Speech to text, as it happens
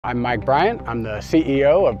I'm Mike Bryant. I'm the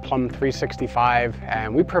CEO of Plum 365,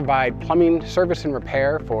 and we provide plumbing service and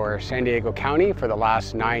repair for San Diego County for the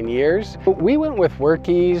last 9 years. We went with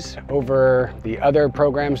Workiz over the other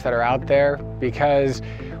programs that are out there because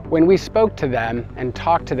when we spoke to them and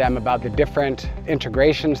talked to them about the different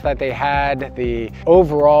integrations that they had, the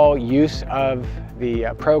overall use of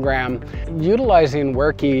the program, utilizing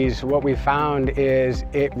Workiz, what we found is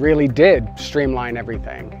it really did streamline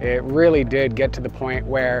everything. It really did get to the point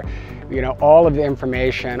where, all of the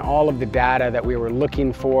information, all of the data that we were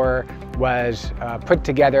looking for was put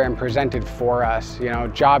together and presented for us.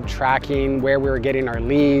 Job tracking, where we were getting our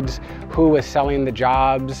leads, who was selling the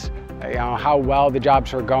jobs, how well the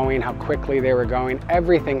jobs were going, how quickly they were going,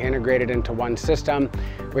 everything integrated into one system,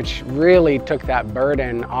 which really took that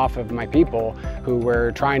burden off of my people who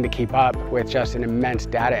were trying to keep up with just an immense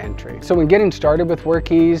data entry. So when getting started with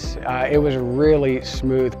Workiz, it was a really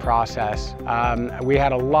smooth process. We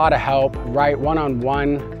had a lot of help, right,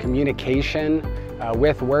 one-on-one communication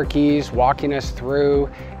with Workiz, walking us through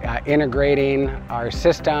integrating our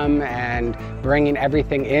system and bringing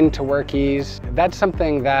everything into Workiz. That's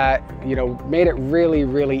something that made it really,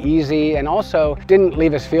 really easy, and also didn't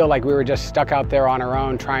leave us feel like we were just stuck out there on our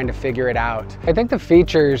own trying to figure it out. I think the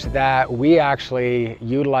features that we actually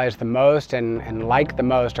utilize the most and like the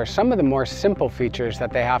most are some of the more simple features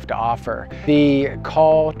that they have to offer. The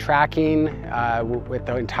call tracking with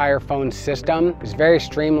the entire phone system is very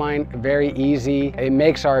streamlined, very easy. It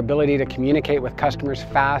makes our ability to communicate with customers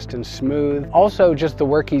fast and smooth. Also, just the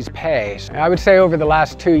Workiz Pay. I would say over the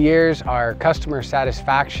last 2 years, our customer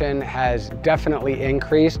satisfaction has definitely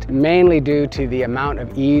increased, mainly due to the amount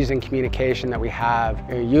of ease and communication that we have.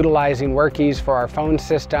 Utilizing Workiz for our phone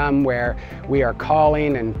system, where we are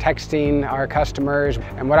calling and texting our customers.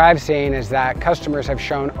 And what I've seen is that customers have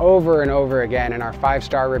shown over and over again in our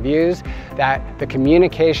 5-star reviews that the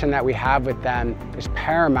communication that we have with them is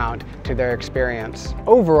paramount to their experience.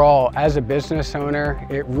 Overall, as a business owner,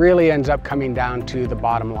 it really ends up coming down to the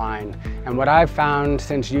bottom line. And what I've found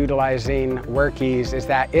since utilizing Workiz is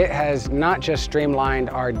that it has not just streamlined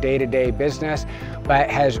our day-to-day business, but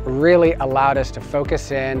has really allowed us to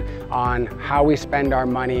focus in on how we spend our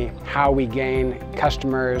money, how we gain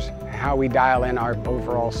customers, how we dial in our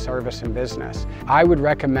overall service and business. I would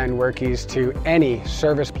recommend Workiz to any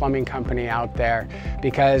service plumbing company out there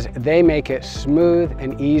because they make it smooth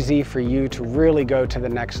and easy for you to really go to the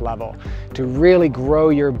next level, to really grow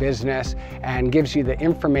your business, and gives you the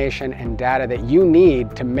information and data that you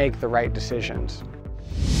need to make the right decisions.